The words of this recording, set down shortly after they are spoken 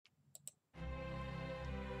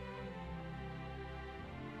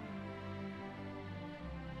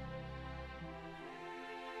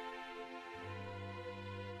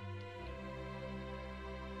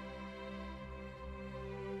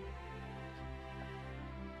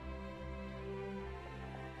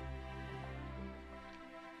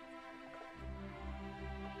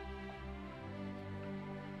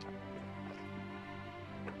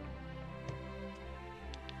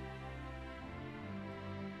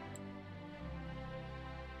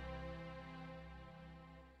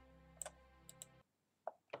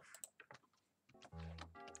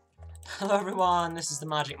Hello everyone, this is the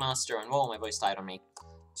Magic Master, and whoa, my voice died on me.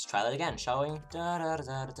 Let's try that again, shall we? Hello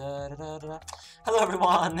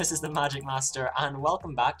everyone, this is the Magic Master, and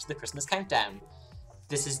welcome back to the Christmas Countdown.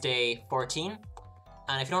 This is day 14,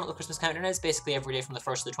 and if you don't know what the Christmas Countdown is, basically every day from the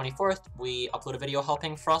 1st to the 24th, we upload a video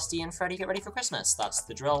helping Frosty and Freddy get ready for Christmas. That's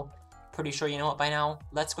the drill. Pretty sure you know it by now.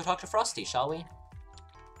 Let's go talk to Frosty, shall we?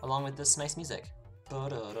 Along with this nice music.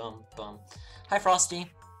 Hi Frosty.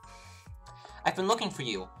 I've been looking for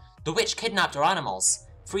you. The witch kidnapped our animals.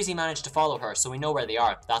 Freezy managed to follow her, so we know where they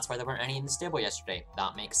are. That's why there weren't any in the stable yesterday.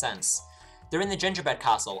 That makes sense. They're in the gingerbread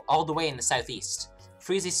castle, all the way in the southeast.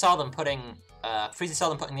 Freezy saw them putting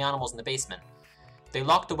the animals in the basement. They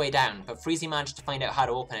locked the way down, but Freezy managed to find out how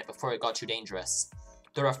to open it before it got too dangerous.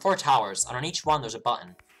 There are 4 towers, and on each one there's a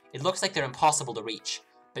button. It looks like they're impossible to reach,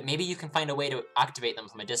 but maybe you can find a way to activate them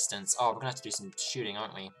from a distance. Oh, we're gonna have to do some shooting,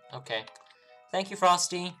 aren't we? Okay. Thank you,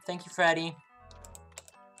 Frosty. Thank you, Freddy.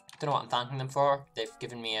 Don't know what I'm thanking them for. They've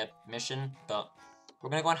given me a mission, but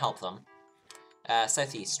we're gonna go and help them.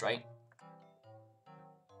 Southeast, right?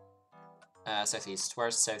 Southeast.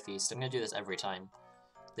 Where's southeast? I'm gonna do this every time.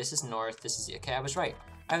 This is north, this is... Okay, I was right.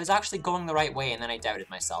 I was actually going the right way, and then I doubted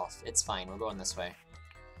myself. It's fine, we're going this way.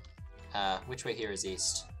 Which way here is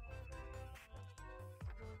east?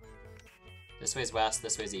 This way is west,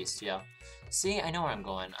 this way is east, yeah. See, I know where I'm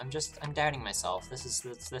going. I'm doubting myself. This is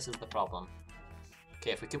the problem.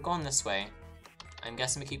 Okay, if we keep going this way, I'm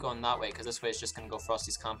guessing we keep going that way, because this way is just going to go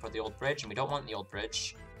Frosty's camp or the old bridge, and we don't want the old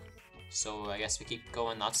bridge. So I guess we keep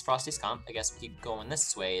going, that's Frosty's camp. I guess we keep going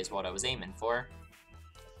this way is what I was aiming for.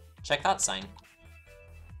 Check that sign.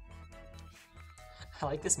 I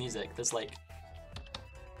like this music. There's like,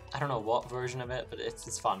 I don't know what version of it, but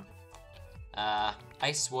it's fun.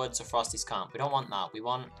 Ice Woods or Frosty's camp. We don't want that. We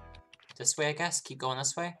want this way, I guess. Keep going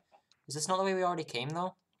this way. Is this not the way we already came,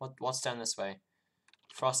 though? What's down this way?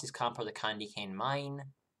 Frosty's camp or the candy cane mine.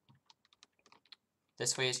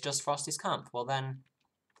 This way is just Frosty's camp. Well then...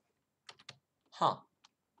 Huh.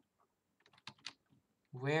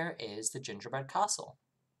 Where is the gingerbread castle?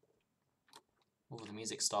 Oh, the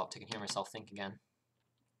music stopped. I can hear myself think again.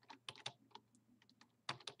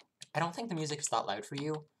 I don't think the music is that loud for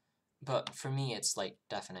you, but for me it's like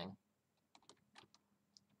deafening.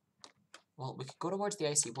 Well, we could go towards the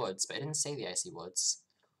icy woods, but I didn't say the icy woods.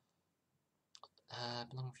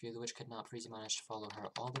 Belonging for you, the witch kidnapped Freezy managed to follow her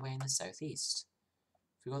all the way in the southeast.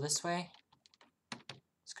 If we go this way,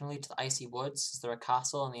 it's going to lead to the icy woods. Is there a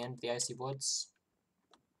castle on the end of the icy woods?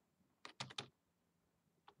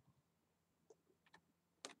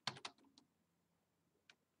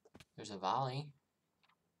 There's a valley.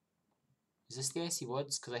 Is this the icy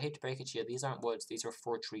woods? Because I hate to break it to you, these aren't woods, these are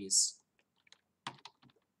 4 trees.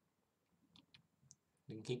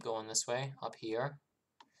 We can keep going this way, up here.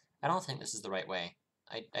 I don't think this is the right way.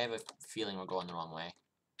 I have a feeling we're going the wrong way.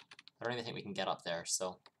 I don't even think we can get up there,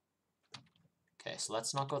 so... Okay, so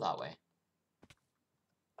let's not go that way.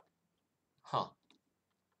 Huh.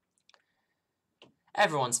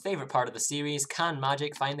 Everyone's favourite part of the series, can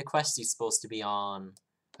magic find the quest he's supposed to be on?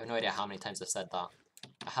 I have no idea how many times I've said that.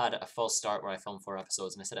 I had a false start where I filmed 4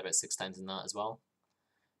 episodes, and I said it about 6 times in that as well.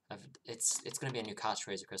 It's going to be a new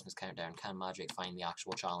catchphrase of Christmas Countdown. Can magic find the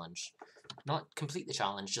actual challenge? Not complete the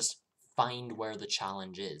challenge, just find where the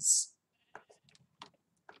challenge is.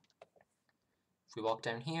 If we walk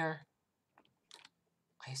down here,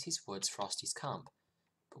 Icy's Woods, Frosty's camp.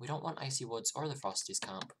 But we don't want Icy Woods or the Frosty's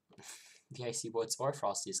camp. The Icy Woods or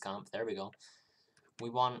Frosty's camp, there we go. We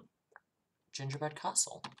want Gingerbread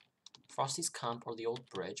Castle. Frosty's camp or the old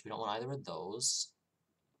bridge, we don't want either of those.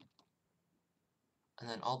 And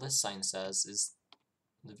then all this sign says is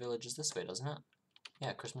the village is this way, doesn't it?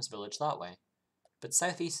 Yeah, Christmas Village that way. But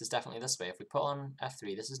southeast is definitely this way. If we put on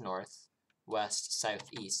F3, this is north, west, south,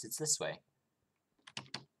 east. It's this way.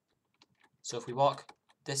 So if we walk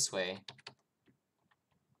this way,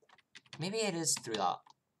 maybe it is through that.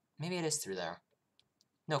 Maybe it is through there.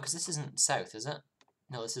 No, because this isn't south, is it?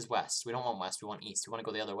 No, this is west. We don't want west, we want east. We want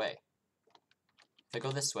to go the other way. If I go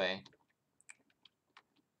this way,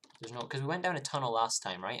 there's no... Because we went down a tunnel last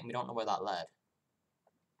time, right? And we don't know where that led.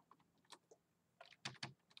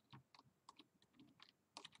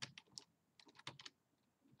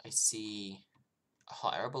 I see a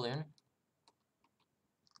hot air balloon.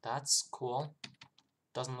 That's cool.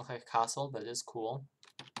 Doesn't look like a castle, but it is cool.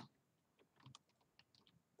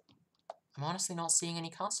 I'm honestly not seeing any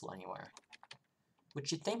castle anywhere.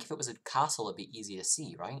 Which you'd think if it was a castle it'd be easy to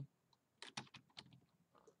see, right?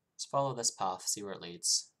 Let's follow this path, see where it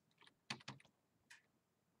leads.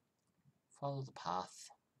 Follow the path.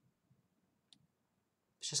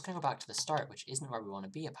 It's just going to go back to the start, which isn't where we want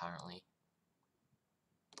to be, apparently.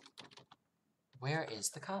 Where is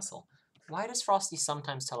the castle? Why does Frosty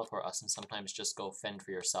sometimes teleport us and sometimes just go fend for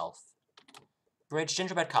yourself? Bridge,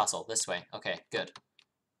 gingerbread castle, this way. Okay, good.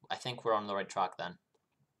 I think we're on the right track then.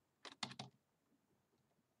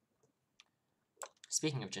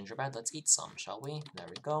 Speaking of gingerbread, let's eat some, shall we? There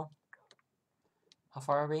we go. How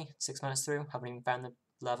far are we? 6 minutes through? Haven't even found the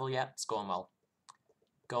level yet? It's going well.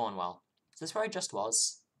 Going well. Is this where I just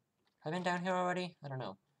was? Have I been down here already? I don't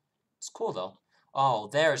know. It's cool though. Oh,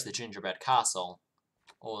 there's the gingerbread castle.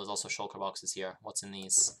 Oh, there's also shulker boxes here. What's in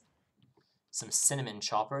these? Some cinnamon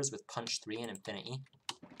choppers with punch 3 and infinity.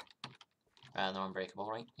 They're unbreakable,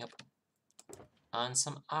 right? Yep. And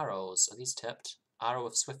some arrows. Are these tipped? Arrow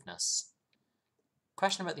of swiftness.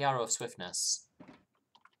 Question about the arrow of swiftness.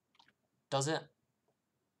 Does it?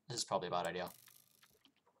 This is probably a bad idea.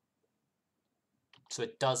 So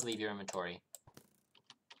it does leave your inventory.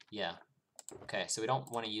 Yeah. Okay, so we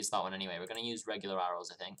don't want to use that one anyway. We're going to use regular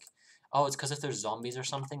arrows, I think. Oh, it's because if there's zombies or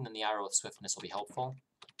something, then the arrow of swiftness will be helpful.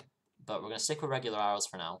 But we're going to stick with regular arrows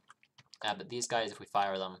for now. But these guys, if we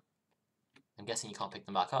fire them, I'm guessing you can't pick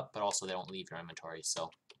them back up, but also they don't leave your inventory, so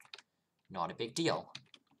not a big deal.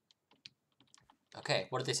 Okay,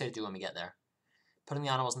 what did they say to do when we get there? Putting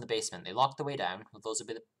the animals in the basement. They locked the way down. Well, those would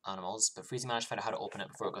be the animals, but Freezy managed to find out how to open it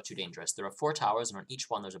before it got too dangerous. There are 4 towers, and on each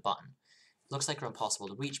one there's a button. It looks like they're impossible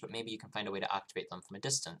to reach, but maybe you can find a way to activate them from a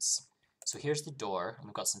distance. So here's the door, and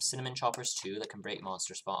we've got some cinnamon choppers too that can break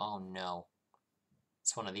monster spawn. Oh no.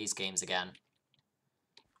 It's one of these games again.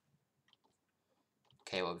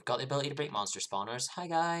 Okay, well, we've got the ability to break monster spawners. Hi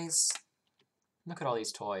guys! Look at all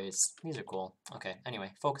these toys. These are cool. Okay,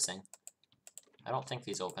 anyway, focusing. I don't think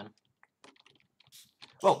these open.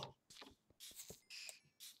 Whoa!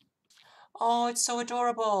 Oh, it's so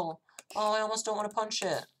adorable! Oh, I almost don't want to punch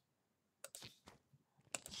it.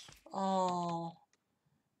 Oh,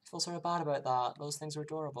 I feel sort of bad about that. Those things are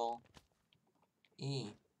adorable.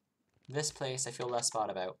 This place I feel less bad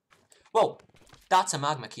about. Whoa! That's a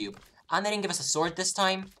magma cube. And they didn't give us a sword this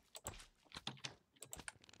time.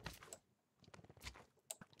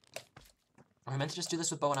 Are we meant to just do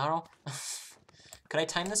this with bow and arrow? Could I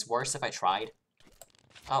time this worse if I tried?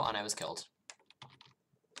 Oh, and I was killed.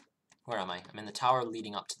 Where am I? I'm in the tower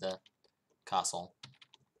leading up to the castle.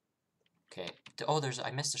 Okay. Oh,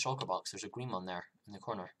 I missed a shulker box. There's a green one there in the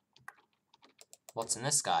corner. What's in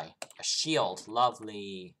this guy? A shield.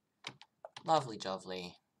 Lovely. Lovely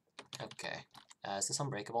jovely. Okay. Is this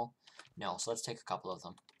unbreakable? No, so let's take a couple of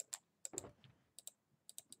them.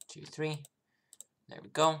 2, 3. There we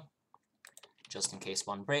go. Just in case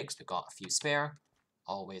one breaks, we've got a few spare.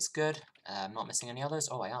 Always good. I'm not missing any others.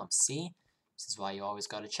 Oh, I am. See? This is why you always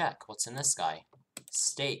gotta check. What's in this guy?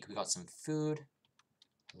 Steak. We got some food.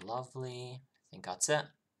 Lovely. I think that's it.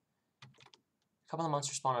 A couple of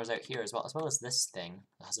monster spawners out here as well as this thing.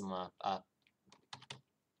 That has them,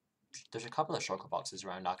 there's a couple of shulker boxes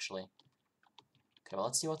around, actually. Okay, well,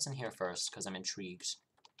 let's see what's in here first, because I'm intrigued.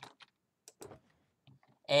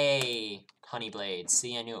 Hey! Honey blades.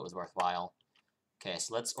 See, I knew it was worthwhile. Okay,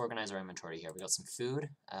 so let's organize our inventory here. We got some food.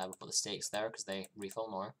 We'll put the steaks there, because they refill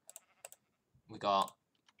more. We got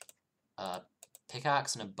a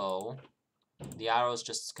pickaxe and a bow. The arrows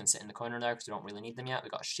just can sit in the corner there, because we don't really need them yet. We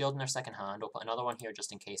got a shield in our second hand. We'll put another one here,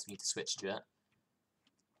 just in case we need to switch to it.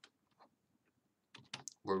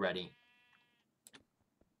 We're ready.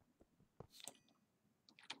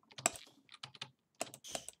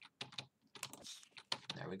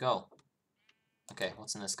 There we go. Okay,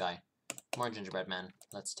 what's in this guy? More gingerbread men.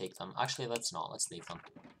 Let's take them. Actually, let's not. Let's leave them.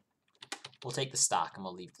 We'll take the stack and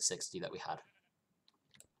we'll leave the 60 that we had.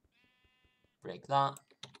 Break that.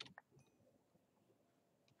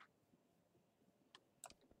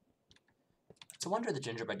 It's a wonder the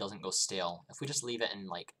gingerbread doesn't go stale. If we just leave it in,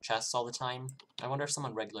 like, chests all the time, I wonder if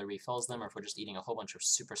someone regularly refills them or if we're just eating a whole bunch of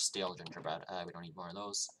super stale gingerbread. We don't need more of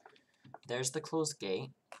those. There's the closed gate.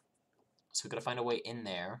 So we've got to find a way in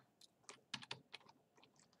there.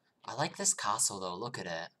 I like this castle, though. Look at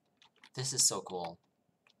it. This is so cool.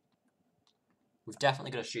 We've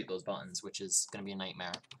definitely got to shoot those buttons, which is going to be a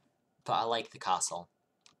nightmare. But I like the castle.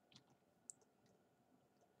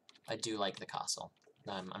 I do like the castle.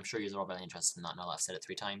 I'm sure you're all really interested in that now that I've said it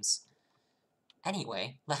 3 times.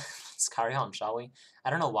 Anyway, let's carry on, shall we? I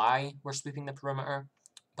don't know why we're sweeping the perimeter,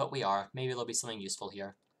 but we are. Maybe there'll be something useful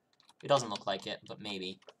here. It doesn't look like it, but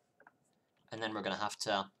maybe. And then we're going to have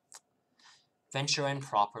to venture in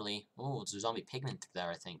properly. Oh, there's a zombie pigman through there,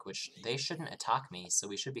 I think, which they shouldn't attack me, so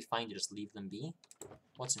we should be fine to just leave them be.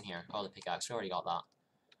 What's in here? Oh, the pickaxe. We already got that.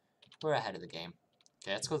 We're ahead of the game.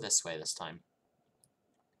 Okay, let's go this way this time.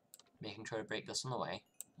 Making sure to break this on the way.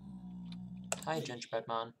 Hi, gingerbread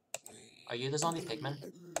man. Are you the zombie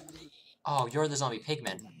pigman? Oh, you're the zombie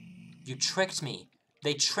pigman. You tricked me.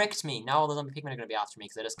 They tricked me. Now all the zombie pigmen are going to be after me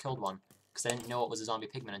because I just killed one. Because I didn't know it was a zombie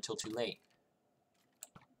pigman until too late.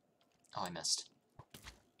 Oh, I missed.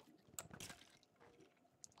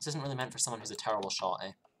 This isn't really meant for someone who's a terrible shot,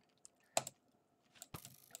 eh?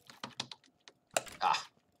 Ah.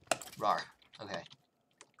 Rawr. Okay.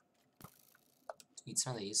 Eat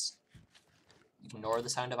some of these. Ignore the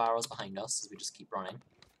sound of arrows behind us as we just keep running.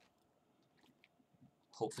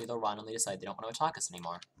 Hopefully they'll randomly decide they don't want to attack us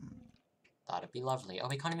anymore. That'd be lovely. Oh,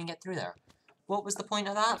 we can't even get through there. What was the point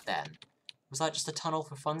of that, then? Was that just a tunnel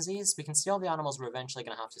for funsies? We can see all the animals we're eventually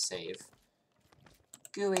going to have to save.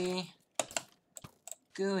 Gooey.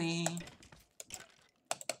 Gooey.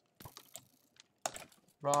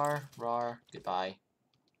 Rawr, rawr, goodbye.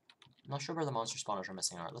 I'm not sure where the monster spawners are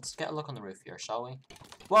missing are. Let's get a look on the roof here, shall we?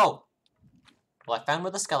 Whoa! Well, I found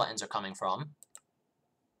where the skeletons are coming from.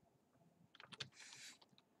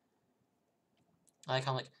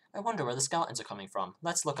 I'm like, I wonder where the skeletons are coming from.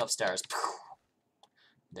 Let's look upstairs.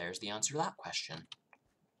 There's the answer to that question.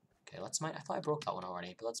 Okay, let's I thought I broke that one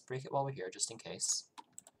already, but let's break it while we're here, just in case.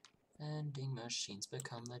 Vending machines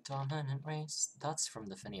become the dominant race. That's from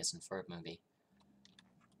the Phineas and Ferb movie.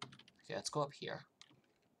 Okay, let's go up here.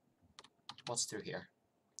 What's through here?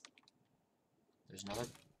 There's another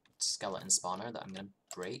skeleton spawner that I'm gonna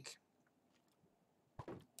break.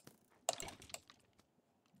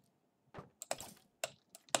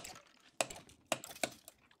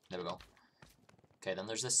 There we go. Okay, then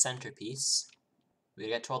there's this centerpiece. We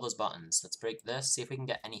gotta get to all those buttons. Let's break this, see if we can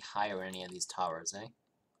get any higher in any of these towers, eh?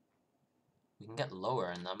 We can get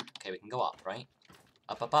lower in them. Okay, we can go up, right?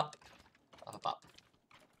 Up, up, up. Up, up, up.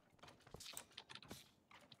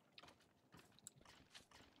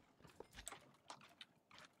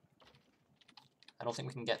 I don't think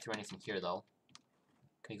we can get through anything here, though.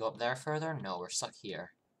 Can we go up there further? No, we're stuck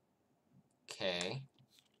here. Okay.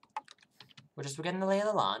 We're getting the lay of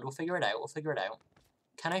the land. We'll figure it out. We'll figure it out.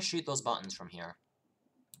 Can I shoot those buttons from here?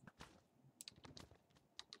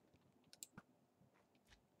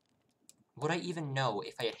 Would I even know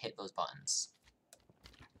if I had hit those buttons?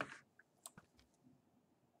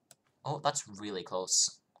 Oh, that's really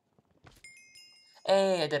close.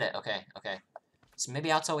 Hey, I did it. Okay, okay. So maybe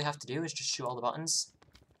that's all we have to do is just shoot all the buttons.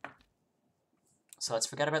 So let's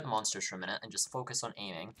forget about the monsters for a minute and just focus on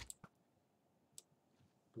aiming.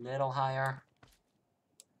 Little higher.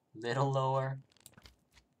 Little lower.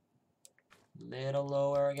 Little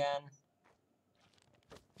lower again.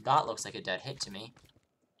 That looks like a dead hit to me.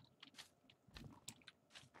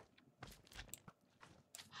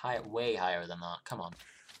 Way higher than that. Come on.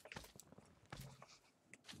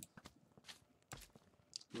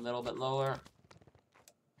 A little bit lower.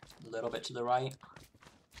 A little bit to the right.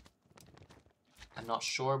 I'm not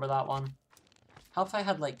sure about that one. How if I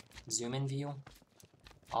had, like, zoom in view?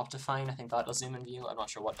 Optifine, I think that does zoom in view. I'm not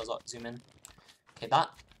sure what does zoom in. Okay, that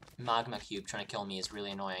magma cube trying to kill me is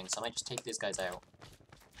really annoying, so I might just take these guys out.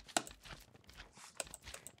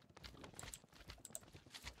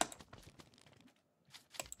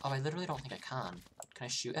 Oh, I literally don't think I can. Can I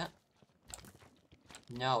shoot it?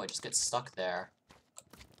 No, it just gets stuck there.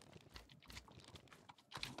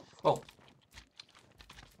 Whoa.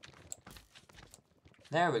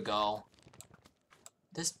 There we go.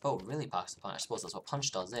 This boat really packs a punch. I suppose that's what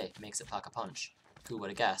punch does, eh? It makes it pack a punch. Who would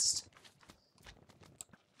have guessed?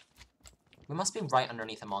 We must be right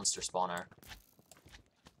underneath a monster spawner.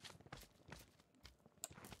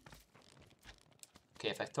 Okay,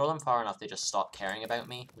 if I throw them far enough, they just stop caring about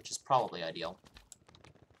me, which is probably ideal.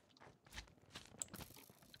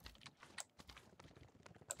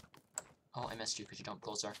 Oh, I missed you because you jumped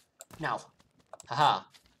closer. Now! Haha!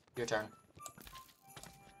 Your turn.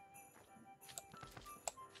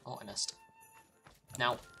 Oh, I missed.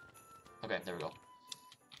 Now! Okay, there we go.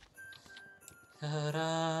 Da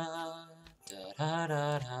da da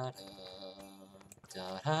da da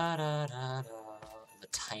da da da da. The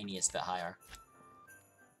tiniest bit higher.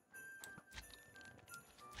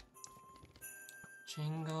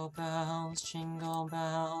 Jingle bells, jingle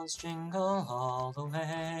all the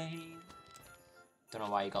way. Don't know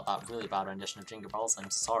why you got that really bad rendition of Jingle Bells, I'm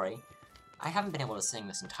sorry. I haven't been able to sing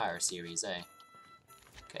this entire series, eh?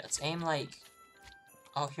 Okay, let's aim like...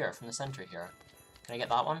 Oh, here, from the center here. Can I get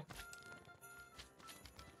that one?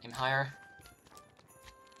 Aim higher.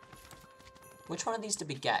 Which one of these did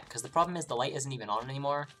we get? Because the problem is the light isn't even on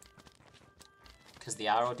anymore. Because the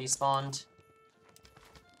arrow despawned.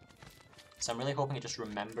 So I'm really hoping it just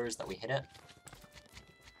remembers that we hit it.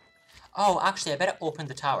 Oh, actually, I bet it opened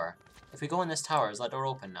the tower. If we go in this tower, is that door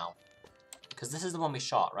open now? Because this is the one we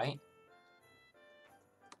shot, right?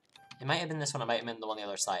 It might have been this one, it might have been the one on the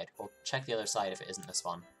other side. We'll check the other side if it isn't this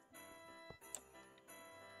one.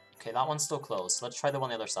 Okay, that one's still closed. So let's try the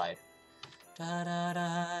one on the other side.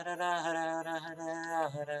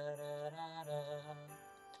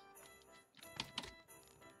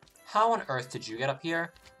 How on earth did you get up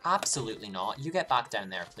here? Absolutely not. You get back down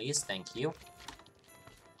there, please. Thank you.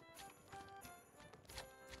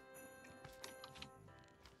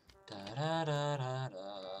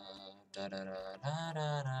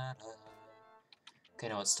 Okay,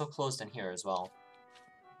 no, it's still closed in here as well.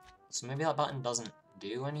 So maybe that button doesn't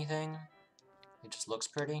do anything? It just looks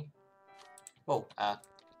pretty? Whoa,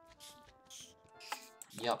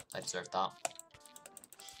 Yup, I deserved that.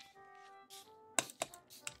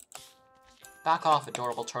 Back off,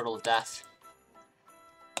 adorable turtle of death.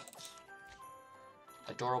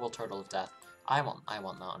 Adorable turtle of death. I want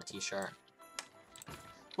that on a t-shirt.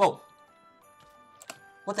 Whoa!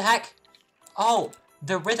 What the heck? Oh!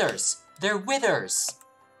 They're withers! They're withers!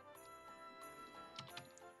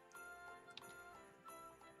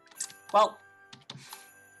 Well,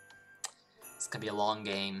 it's gonna be a long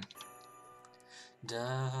game.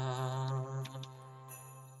 Duh.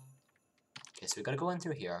 Okay, so we gotta go in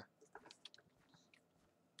through here.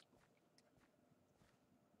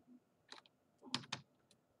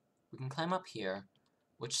 We can climb up here,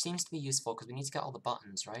 which seems to be useful because we need to get all the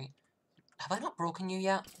buttons, right? Have I not broken you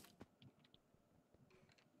yet?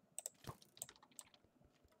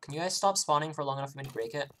 Can you guys stop spawning for long enough for me to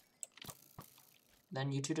break it?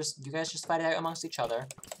 Then you guys just fight it out amongst each other.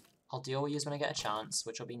 I'll deal with you when I get a chance,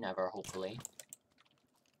 which will be never, hopefully.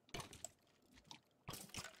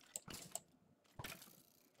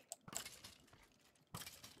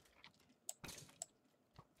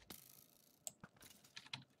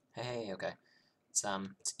 Hey, okay.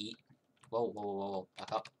 Let's eat. Whoa, whoa, whoa, whoa,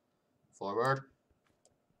 back up. Forward.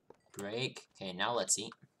 Break. Okay, now let's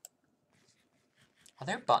eat. Are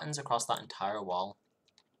there buttons across that entire wall?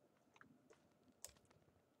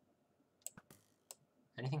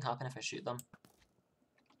 Anything happen if I shoot them?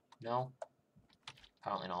 No?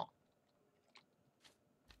 Apparently not.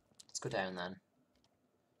 Let's go down then.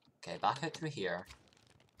 Okay, back out through here.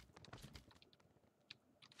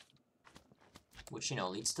 Which, you know,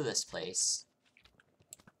 leads to this place.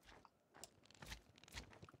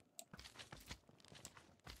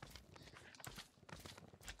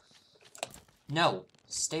 No!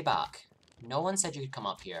 Stay back. No one said you could come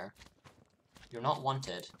up here. You're not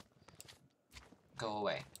wanted. Go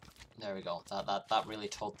away. There we go. That really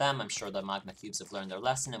told them. I'm sure the magma cubes have learned their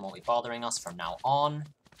lesson and won't be bothering us from now on.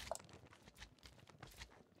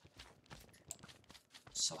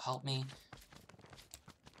 So help me.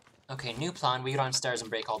 Okay, new plan. We go downstairs and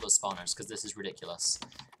break all those spawners, because this is ridiculous.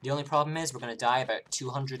 The only problem is we're going to die about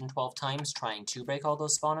 212 times trying to break all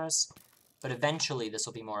those spawners. But eventually this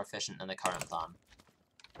will be more efficient than the current plan.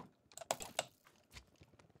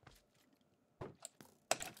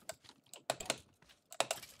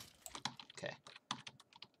 Okay.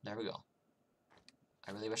 There we go.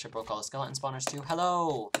 I really wish I broke all the skeleton spawners too.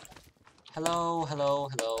 Hello! Hello, hello,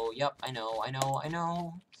 hello. Yep, I know.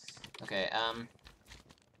 Okay,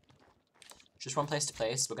 just one place to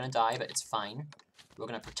place. We're gonna die, but it's fine. We're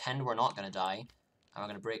gonna pretend we're not gonna die. And we're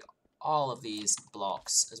gonna break all of these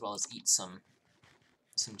blocks, as well as eat some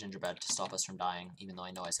gingerbread to stop us from dying, even though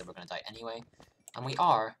I know I said we're gonna die anyway. And we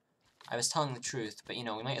are. I was telling the truth, but you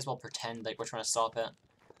know, we might as well pretend like we're trying to stop it.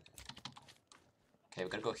 Okay, we're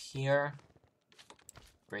gonna go here.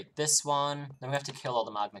 Break this one. Then we have to kill all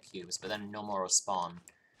the magma cubes, but then no more will spawn.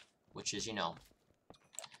 Which is, you know,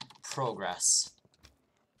 progress.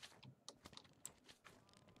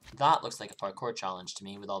 That looks like a parkour challenge to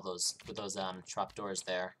me with all those trapdoors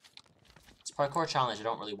there. It's a parkour challenge I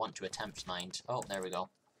don't really want to attempt, mind. Oh, there we go.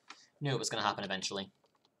 Knew it was going to happen eventually.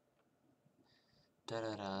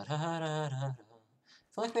 I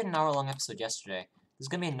feel like we had an hour-long episode yesterday. There's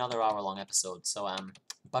going to be another hour-long episode, so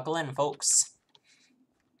buckle in, folks.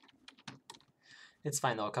 It's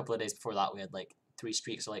fine though. A couple of days before that, we had like 3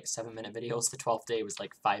 streaks of like 7-minute videos. The 12th day was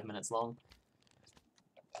like 5 minutes long.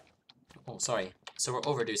 Oh, sorry. So we're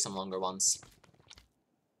overdue some longer ones.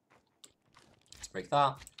 Let's break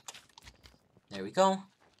that. There we go.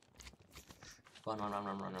 Run, run, run,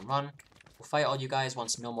 run, run, run, run. We'll fight all you guys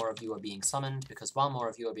once no more of you are being summoned, because while more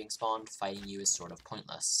of you are being spawned, fighting you is sort of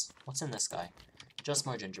pointless. What's in this guy? Just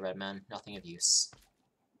more gingerbread men, nothing of use.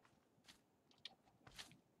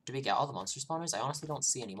 Do we get all the monster spawners? I honestly don't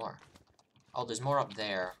see any more. Oh, there's more up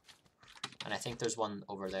there. And I think there's one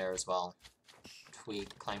over there as well. If we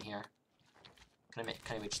climb here. Can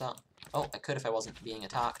I reach that? Oh, I could if I wasn't being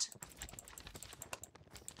attacked.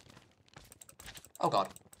 Oh god.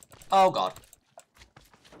 Oh god.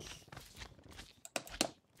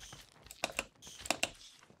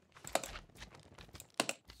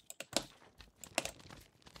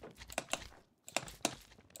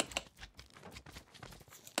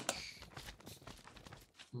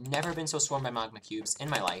 Never been so swarmed by magma cubes in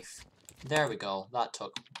my life. There we go. That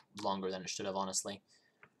took longer than it should have, honestly.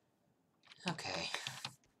 Okay.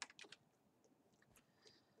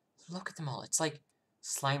 Look at them all. It's like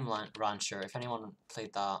Slime Rancher, if anyone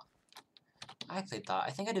played that. I played that.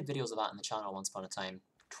 I think I did videos of that on the channel once upon a time.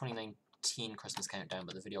 2019 Christmas Countdown,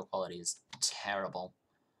 but the video quality is terrible.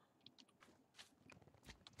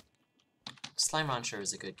 Slime Rancher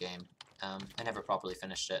is a good game. I never properly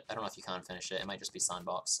finished it. I don't know if you can finish it. It might just be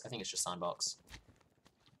Sandbox. I think it's just Sandbox.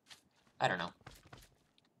 I don't know.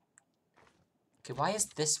 Okay, why is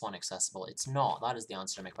this one accessible? It's not. That is the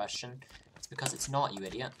answer to my question. It's because it's not, you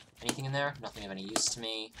idiot. Anything in there? Nothing of any use to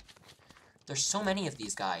me. There's so many of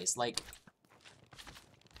these guys. Like...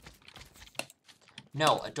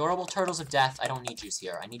 No, adorable turtles of death, I don't need you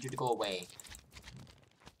here. I need you to go away.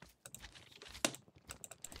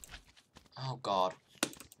 Oh god.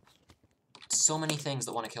 So many things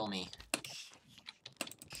that want to kill me.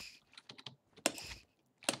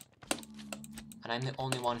 And I'm the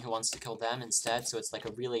only one who wants to kill them instead, so it's like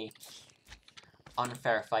a really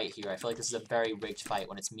unfair fight here. I feel like this is a very rigged fight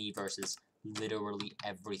when it's me versus literally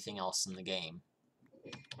everything else in the game.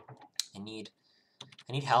 I need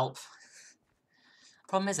help.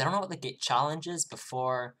 Problem is, I don't know what the challenge is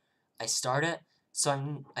before I start it,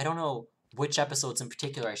 so I don't know which episodes in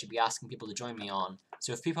particular I should be asking people to join me on.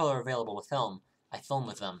 So if people are available to film, I film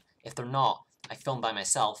with them. If they're not, I film by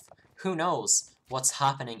myself. Who knows what's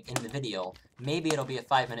happening in the video? Maybe it'll be a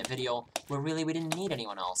 5-minute video where really we didn't need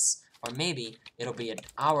anyone else. Or maybe it'll be an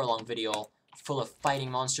hour-long video full of fighting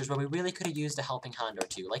monsters where we really could have used a helping hand or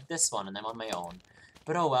two, like this one, and I'm on my own.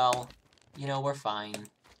 But oh well, you know, we're fine.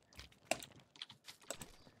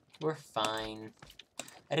 We're fine.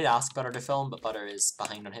 I did ask Butter to film, but Butter is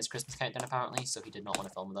behind on his Christmas countdown apparently, so he did not want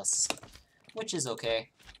to film with us. Which is okay.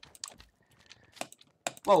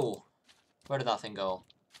 Whoa! Where did that thing go?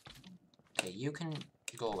 Okay, you can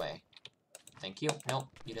go away. Thank you. Nope,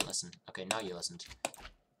 you didn't listen. Okay, now you listened.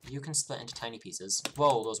 You can split into tiny pieces.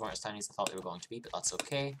 Whoa, those weren't as tiny as I thought they were going to be, but that's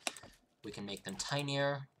okay. We can make them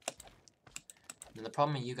tinier. And the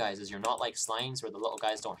problem with you guys is you're not like slimes where the little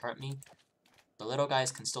guys don't hurt me. The little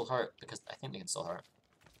guys can still hurt, because I think they can still hurt.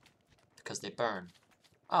 Because they burn.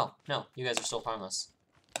 Oh, no, you guys are still harmless.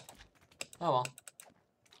 Oh well.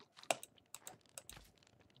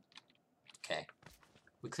 Okay.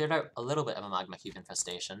 We cleared out a little bit of a magma cube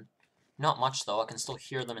infestation. Not much though, I can still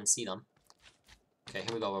hear them and see them. Okay,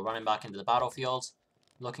 here we go, we're running back into the battlefield.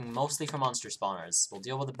 Looking mostly for monster spawners. We'll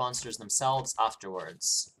deal with the monsters themselves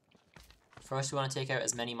afterwards. First we want to take out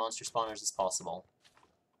as many monster spawners as possible.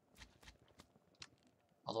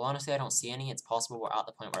 Although honestly I don't see any, it's possible we're at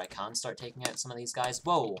the point where I can start taking out some of these guys.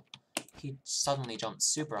 Whoa! He suddenly jumped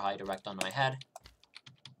super high direct on my head.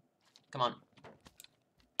 Come on.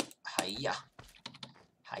 Hiya!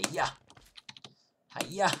 Hiya!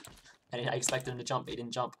 Hiya! I expected him to jump, but he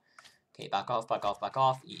didn't jump. Okay, back off, back off, back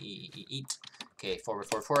off. Eat. Okay, forward,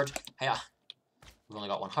 forward, forward. Hiya! We've only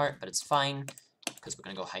got one heart, but it's fine. Because we're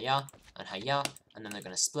going to go hiya, and then they're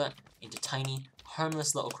going to split into tiny,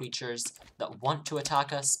 harmless little creatures that want to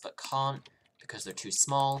attack us, but can't because they're too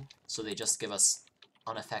small, so they just give us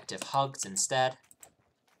ineffective hugs instead.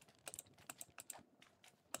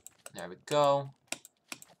 There we go.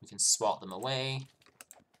 We can swat them away,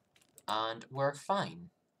 and we're fine.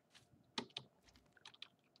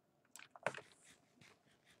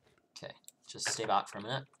 Okay, just stay back for a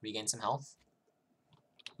minute, regain some health.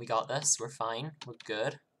 We got this, we're fine, we're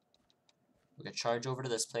good. We're gonna charge over to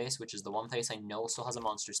this place, which is the one place I know still has a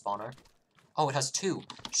monster spawner. Oh, it has two!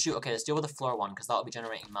 Shoot, okay, let's deal with the floor one, because that'll be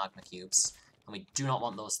generating magma cubes. And we do not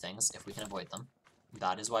want those things, if we can avoid them.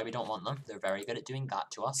 That is why we don't want them. They're very good at doing that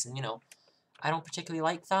to us, and you know, I don't particularly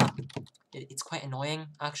like that. It's quite annoying,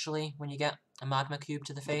 actually, when you get a magma cube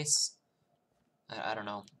to the face. I don't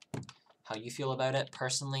know how you feel about it,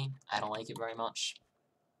 personally. I don't like it very much.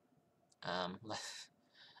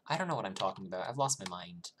 I don't know what I'm talking about. I've lost my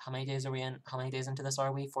mind. How many days are we in? How many days into this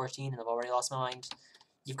are we? 14, and I've already lost my mind.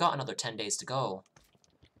 You've got another 10 days to go.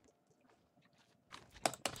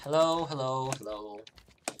 Hello, hello, hello.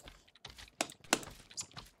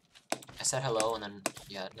 I said hello, and then...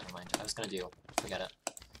 yeah, never mind. I was gonna do. Forget it.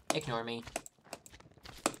 Ignore me.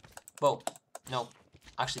 Whoa. No.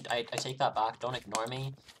 Actually, I take that back. Don't ignore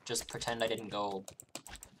me. Just pretend I didn't go...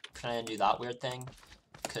 pretend I didn't do that weird thing.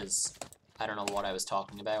 Because... I don't know what I was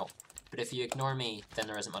talking about. But if you ignore me, then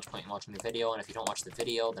there isn't much point in watching the video, and if you don't watch the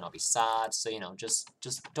video, then I'll be sad. So, you know, just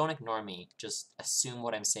don't ignore me. Just assume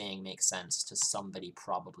what I'm saying makes sense to somebody,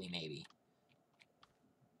 probably, maybe.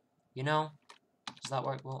 You know? Does that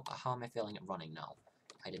work? Well, how am I feeling at running now?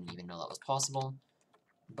 I didn't even know that was possible.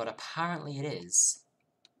 But apparently it is.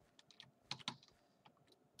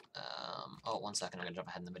 Oh, 1 second, I'm gonna jump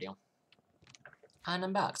ahead in the video. And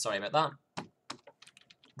I'm back, sorry about that.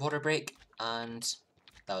 Water break, and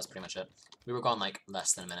that was pretty much it. We were gone like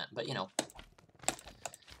less than a minute, but you know.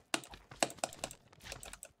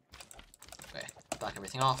 Okay, back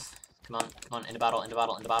everything off. Come on, into battle, into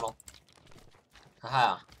battle, into battle.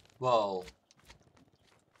 Haha, whoa.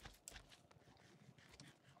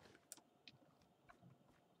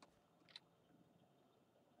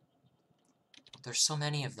 There's so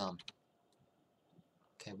many of them.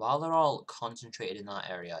 Okay, while they're all concentrated in that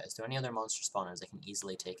area, is there any other monster spawners I can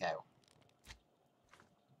easily take out?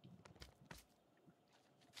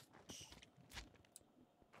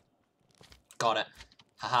 Got it.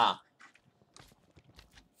 Haha.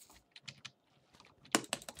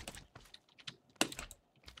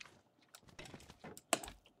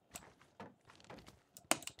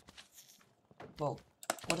 Whoa,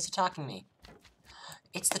 what is attacking me?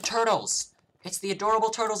 It's the turtles! It's the adorable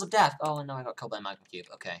turtles of death! Oh no, I got killed by a magma cube.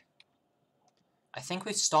 Okay. I think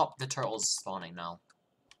we've stopped the turtles spawning now.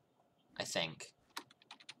 I think.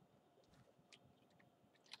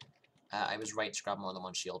 I was right to grab more than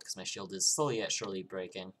one shield, because my shield is slowly yet surely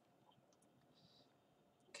breaking.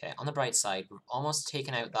 Okay, on the bright side, we've almost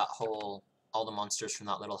taken out that whole... all the monsters from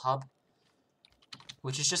that little hub.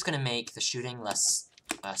 Which is just going to make the shooting less...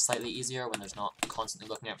 slightly easier when there's not constantly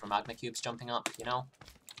looking out for magma cubes jumping up, you know?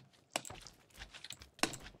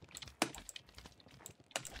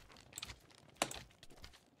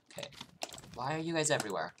 Okay. Why are you guys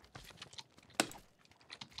everywhere?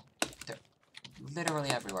 They're literally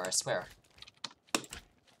everywhere, I swear.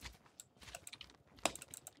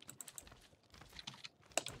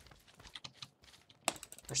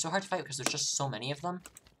 They're so hard to fight because there's just so many of them.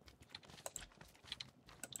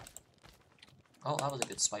 Oh, that was a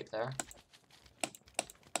good swipe there.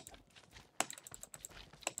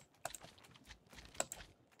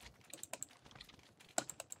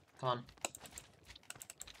 Come on.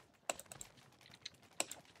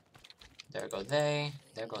 There go they.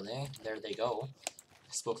 There go they. There they go.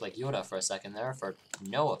 I spoke like Yoda for a second there for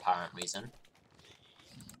no apparent reason.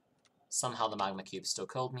 Somehow the magma cube still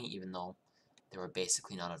killed me, even though there were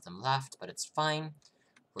basically none of them left, but it's fine.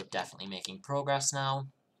 We're definitely making progress now,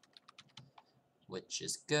 which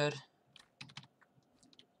is good.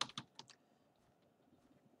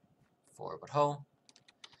 Forward ho.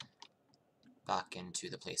 Back into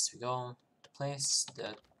the place we go. The place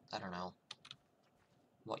that, I don't know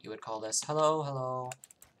what you would call this. Hello, hello.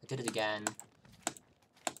 I did it again.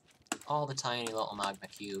 All the tiny little magma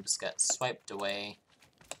cubes get swiped away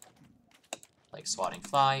like swatting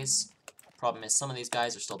flies. Problem is, some of these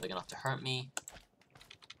guys are still big enough to hurt me,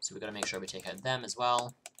 so we gotta make sure we take out them as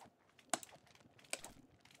well.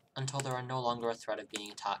 Until there are no longer a threat of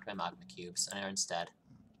being attacked by magma cubes, and are instead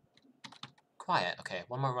quiet. Okay,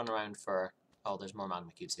 one more run around for... oh, there's more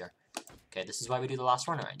magma cubes here. Okay, this is why we do the last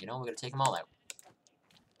run around, you know? We gotta take them all out.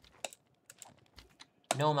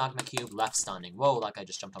 No magma cube left standing. Whoa, that guy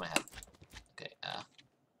just jumped on my head. Okay,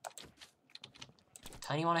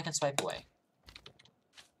 tiny one I can swipe away.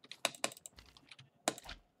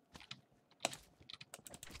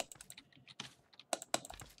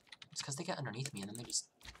 It's because they get underneath me and then they just...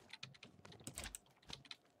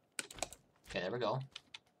 okay, there we go.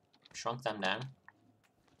 Shrunk them down.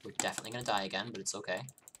 We're definitely gonna die again, but it's okay.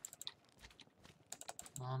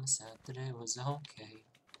 Mama said that it was okay.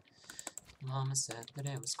 Mama said that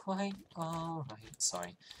it was quite alright.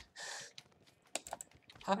 Sorry.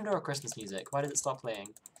 What happened to our Christmas music? Why did it stop playing?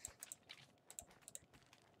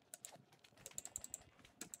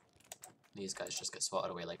 These guys just get swatted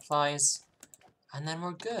away like flies. And then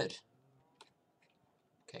we're good.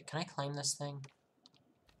 Okay, can I climb this thing?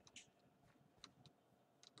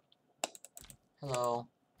 Hello.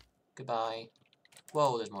 Goodbye.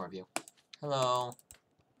 Whoa, there's more of you. Hello.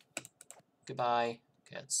 Goodbye.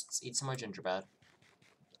 Okay, let's eat some more gingerbread.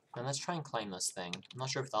 And let's try and climb this thing. I'm not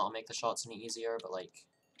sure if that'll make the shots any easier, but like,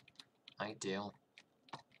 I do.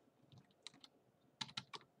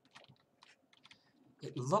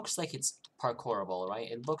 It looks like it's parkourable, right?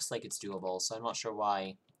 It looks like it's doable, so I'm not sure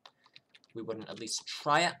why we wouldn't at least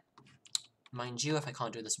try it. Mind you, if I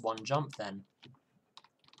can't do this one jump, then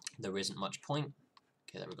there isn't much point.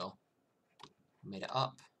 Okay, there we go. Made it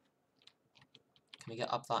up. Can we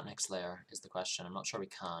get up that next layer, is the question. I'm not sure we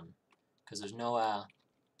can. Because there's no,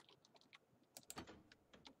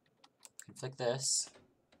 can flick this,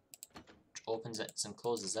 which opens it and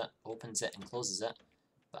closes it, opens it and closes it,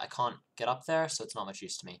 but I can't get up there, so it's not much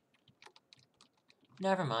use to me.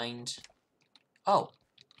 Never mind. Oh,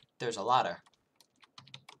 there's a ladder.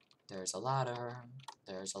 There's a ladder.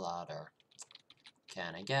 There's a ladder.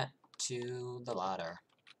 Can I get to the ladder?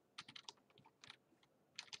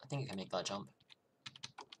 think I can make that jump.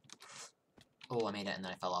 Oh, I made it and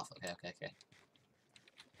then I fell off. Okay, okay, okay.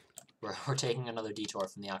 We're taking another detour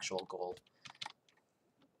from the actual goal.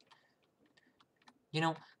 You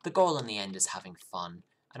know, the goal in the end is having fun.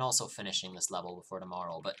 And also finishing this level before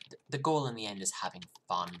tomorrow. But the goal in the end is having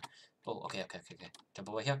fun. Oh, okay, okay, okay, okay. Jump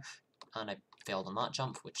over here. And I failed on that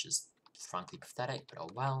jump, which is frankly pathetic, but oh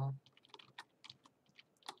well.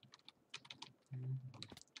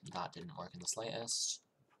 That didn't work in the slightest.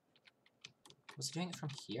 Was he doing it from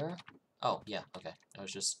here? Oh, yeah, okay.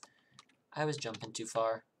 I was jumping too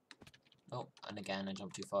far. Oh, and again I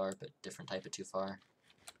jumped too far, but different type of too far.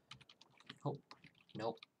 Oh,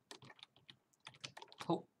 nope.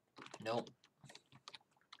 Oh, nope.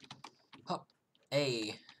 Hop.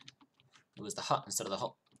 Hey. It was the hut instead of the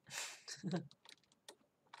hop.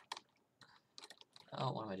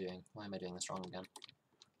 Oh, what am I doing? Why am I doing this wrong again?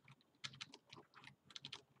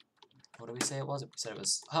 What did we say it was? We said it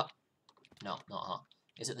was hut. No, not hut.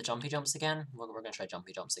 Is it the jumpy jumps again? We're going to try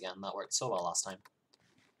jumpy jumps again. That worked so well last time.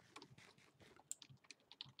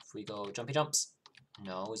 If we go jumpy jumps.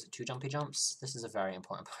 No, is it 2 jumpy jumps? This is a very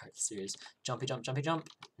important part of the series. Jumpy jump, jumpy jump.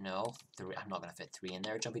 No, 3. I'm not going to fit 3 in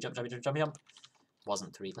there. Jumpy jump, jumpy jump, jumpy jump.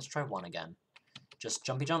 Wasn't 3. Let's try 1 again. Just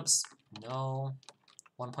jumpy jumps. No.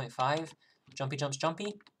 1.5. Jumpy jumps,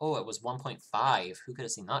 jumpy. Oh, it was 1.5. Who could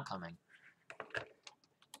have seen that coming?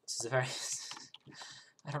 This is a very...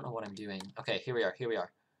 I don't know what I'm doing. Okay, here we are, here we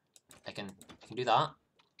are. I can do that,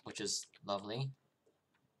 which is lovely.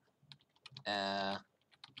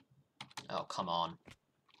 Oh, come on.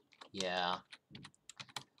 Yeah.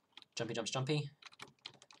 Jumpy jumps, jumpy.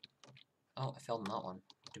 Oh, I failed on that one.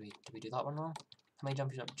 Did we do that one wrong? How many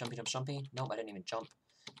jumpy jumps, jumpy? Nope, I didn't even jump.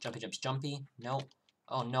 Jumpy jumps, jumpy. Nope.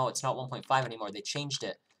 Oh no, it's not 1.5 anymore. They changed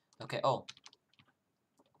it. Okay, oh.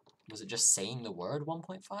 Was it just saying the word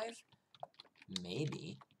 1.5?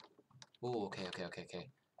 Maybe. Oh, okay, okay, okay, okay.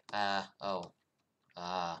 Oh.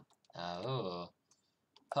 Oh.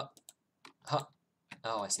 Huh. Huh.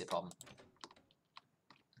 Oh, I see the problem.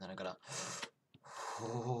 And then I gotta...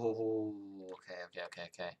 Oh, okay, okay, okay,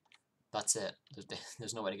 okay. That's it.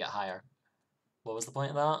 There's no way to get higher. What was the point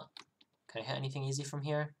of that? Can I hit anything easy from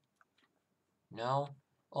here? No?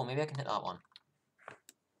 Oh, maybe I can hit that one.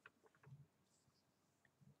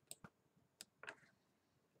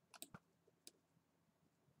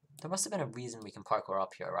 There must have been a reason we can parkour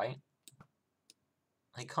up here, right?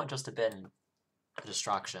 It can't just have been a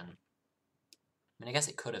distraction. I mean, I guess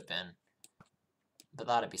it could have been. But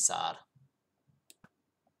that'd be sad.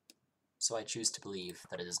 So I choose to believe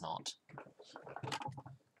that it is not.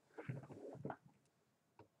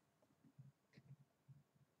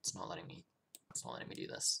 It's not letting me do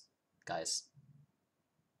this. Guys.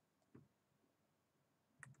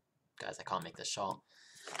 Guys, I can't make this shot.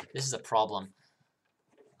 This is a problem.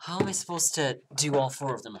 How am I supposed to do all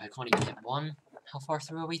 4 of them if I can't even hit one? How far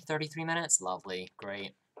through are we? 33 minutes? Lovely.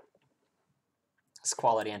 Great. It's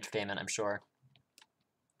quality entertainment, I'm sure.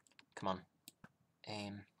 Come on.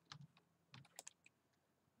 Aim.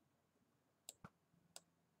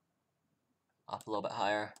 Up a little bit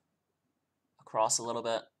higher. Across a little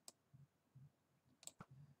bit.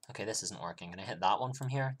 Okay, this isn't working. Can I hit that one from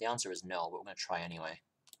here? The answer is no, but we're going to try anyway.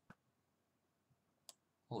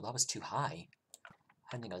 Oh, that was too high.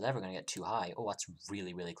 I didn't think I was ever going to get too high. Oh, that's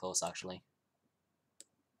really, really close, actually.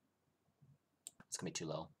 It's going to be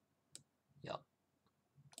too low. Yup.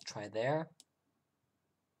 Try there.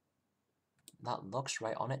 That looks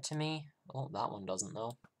right on it to me. Oh, that one doesn't,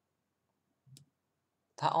 though.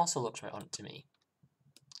 That also looks right on it to me.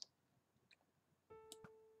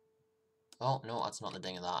 Oh, no, that's not the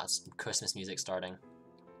ding of that. It's Christmas music starting.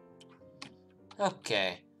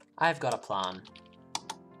 Okay, I've got a plan.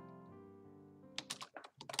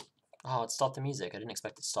 Oh, it stopped the music. I didn't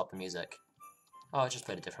expect it to stop the music. Oh, it just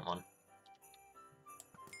played a different one.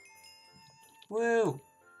 Woo!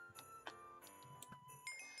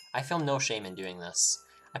 I feel no shame in doing this.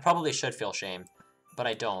 I probably should feel shame, but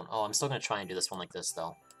I don't. Oh, I'm still going to try and do this one like this,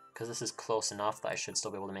 though. Because this is close enough that I should still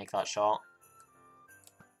be able to make that shot.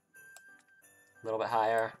 A little bit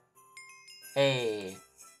higher. Hey!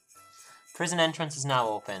 Prison entrance is now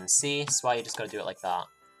open. See? That's why you just gotta do it like that.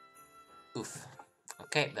 Oof.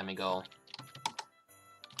 Okay, then we go.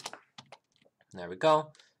 There we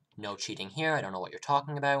go. No cheating here. I don't know what you're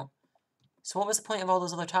talking about. So what was the point of all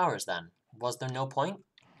those other towers, then? Was there no point?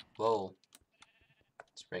 Whoa.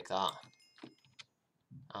 Let's break that.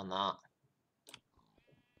 And that.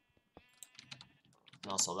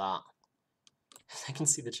 And also that. I can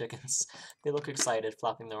see the chickens. They look excited,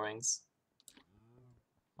 flapping their wings.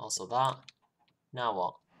 Also that. Now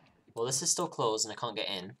what? Well, this is still closed and I can't get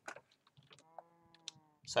in.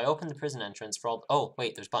 So I opened the prison entrance for all... Oh,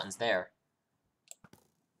 wait, there's buttons there.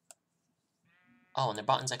 Oh, and they're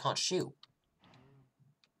buttons I can't shoot.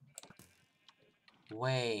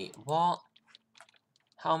 Wait, what?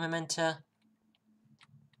 How am I meant to...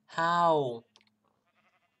 How?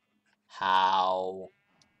 How?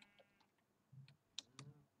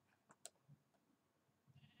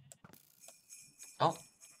 Oh,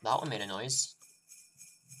 that one made a noise.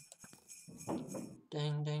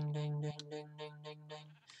 Ding, ding, ding, ding, ding, ding, ding, ding.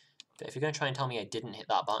 But if you're going to try and tell me I didn't hit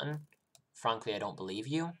that button, frankly, I don't believe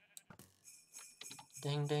you.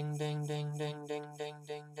 Ding, ding, ding, ding, ding, ding, ding,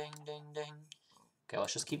 ding, ding, ding, ding. Okay,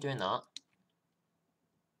 let's just keep doing that.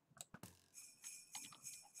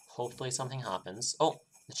 Hopefully something happens. Oh,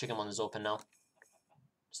 the chicken one is open now.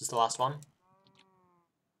 Is this the last one?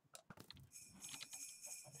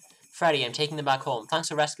 Freddy, I'm taking them back home. Thanks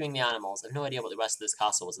for rescuing the animals. I have no idea what the rest of this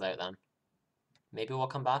castle was about then. Maybe we'll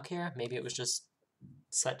come back here? Maybe it was just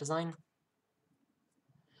set design?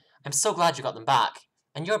 I'm so glad you got them back.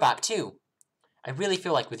 And you're back too. I really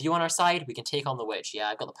feel like with you on our side, we can take on the witch. Yeah,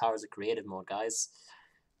 I've got the powers of creative mode, guys.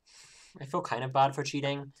 I feel kind of bad for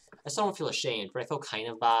cheating. I still don't feel ashamed, but I feel kind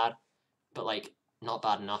of bad. But, like, not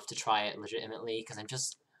bad enough to try it legitimately, because I'm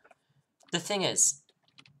just... The thing is,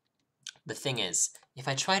 if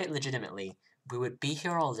I tried it legitimately, we would be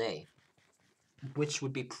here all day. Which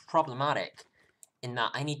would be problematic, in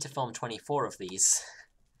that I need to film 24 of these.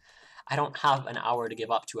 I don't have an hour to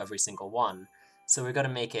give up to every single one. So we've got to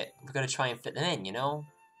make it, we've got to try and fit them in, you know?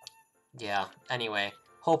 Yeah, anyway.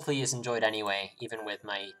 Hopefully you enjoyed anyway, even with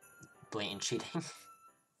my blatant cheating.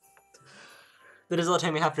 That is all the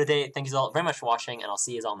time we have for today. Thank you all very much for watching, and I'll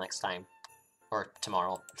see you all next time. Or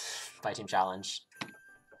tomorrow. Bye, Team Challenge.